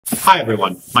Hi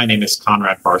everyone, my name is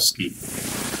Conrad Barsky.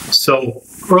 So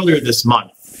earlier this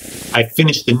month, I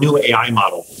finished a new AI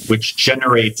model which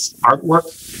generates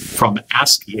artwork from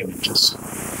ASCII images.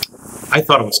 I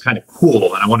thought it was kind of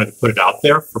cool and I wanted to put it out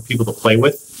there for people to play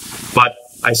with, but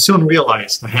I soon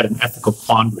realized I had an ethical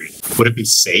quandary. Would it be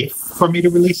safe for me to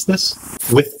release this?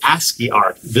 With ASCII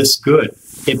art this good,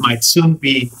 it might soon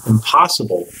be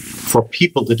impossible for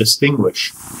people to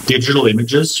distinguish digital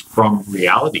images from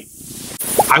reality.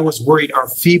 I was worried our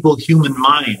feeble human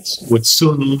minds would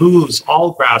soon lose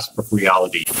all grasp of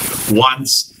reality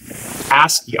once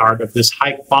ASCII art of this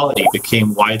high quality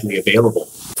became widely available.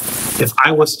 If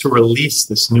I was to release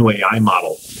this new AI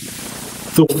model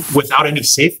without any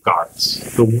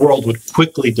safeguards, the world would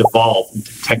quickly devolve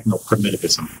into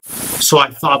techno-primitivism. So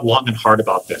I thought long and hard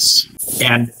about this,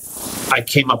 and I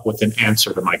came up with an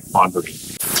answer to my quandary.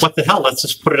 What the hell, let's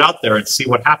just put it out there and see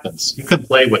what happens. You can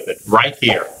play with it right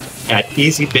here at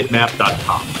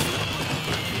easybitmap.com.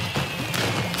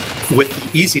 With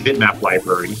the Easy Bitmap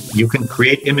library, you can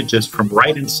create images from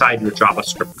right inside your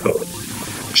JavaScript code.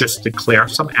 Just declare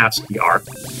some ASCII art,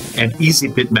 and Easy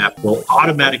Bitmap will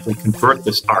automatically convert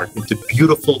this art into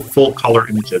beautiful full-color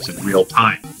images in real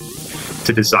time.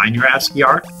 To design your ASCII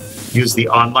art, use the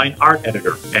online art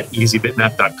editor at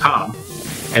easybitmap.com,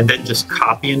 and then just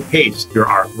copy and paste your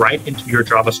art right into your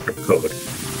JavaScript code.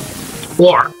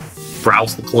 Or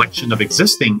browse the collection of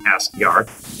existing ASCII art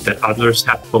that others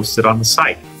have posted on the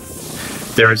site.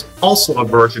 There is also a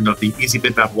version of the Easy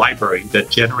Bitmap library that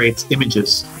generates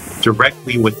images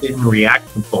directly within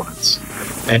React components,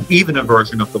 and even a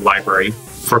version of the library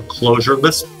for Clojure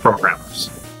Lisp programmers.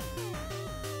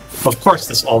 Of course,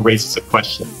 this all raises a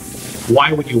question.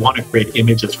 Why would you want to create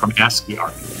images from ASCII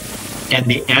art? And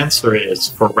the answer is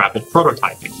for rapid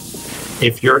prototyping.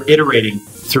 If you're iterating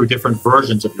through different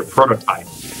versions of your prototype,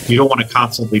 you don't want to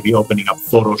constantly be opening up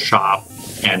Photoshop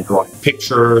and drawing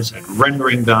pictures and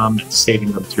rendering them and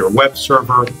saving them to your web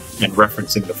server and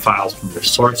referencing the files from your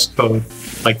source code.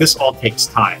 Like, this all takes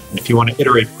time. And if you want to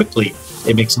iterate quickly,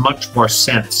 it makes much more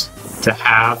sense to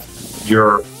have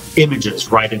your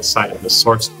images right inside of the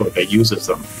source code that uses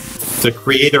them. The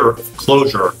creator of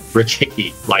Clojure,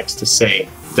 Hickey, likes to say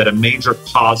that a major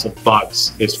cause of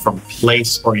bugs is from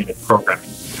place-oriented programming,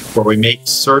 where we make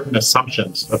certain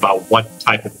assumptions about what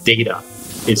type of data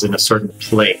is in a certain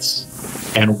place.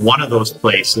 And one of those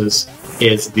places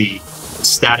is the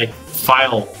static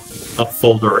file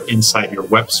folder inside your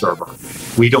web server.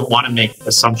 We don't want to make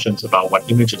assumptions about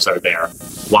what images are there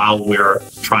while we're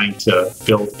trying to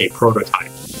build a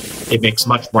prototype. It makes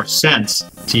much more sense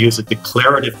to use a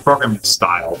declarative programming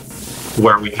style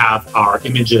where we have our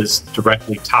images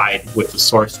directly tied with the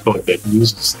source code that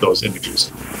uses those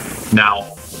images.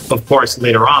 Now, of course,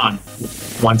 later on,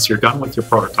 once you're done with your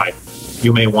prototype,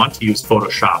 you may want to use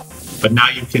Photoshop, but now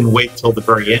you can wait till the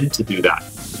very end to do that.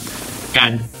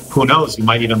 And who knows, you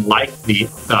might even like the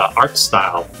art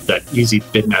style that Easy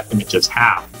Bitmap images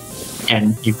have,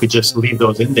 and you could just leave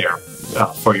those in there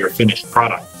for your finished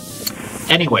product.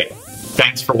 Anyway,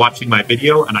 thanks for watching my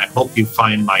video, and I hope you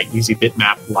find my Easy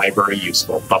Bitmap library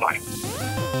useful. Bye-bye.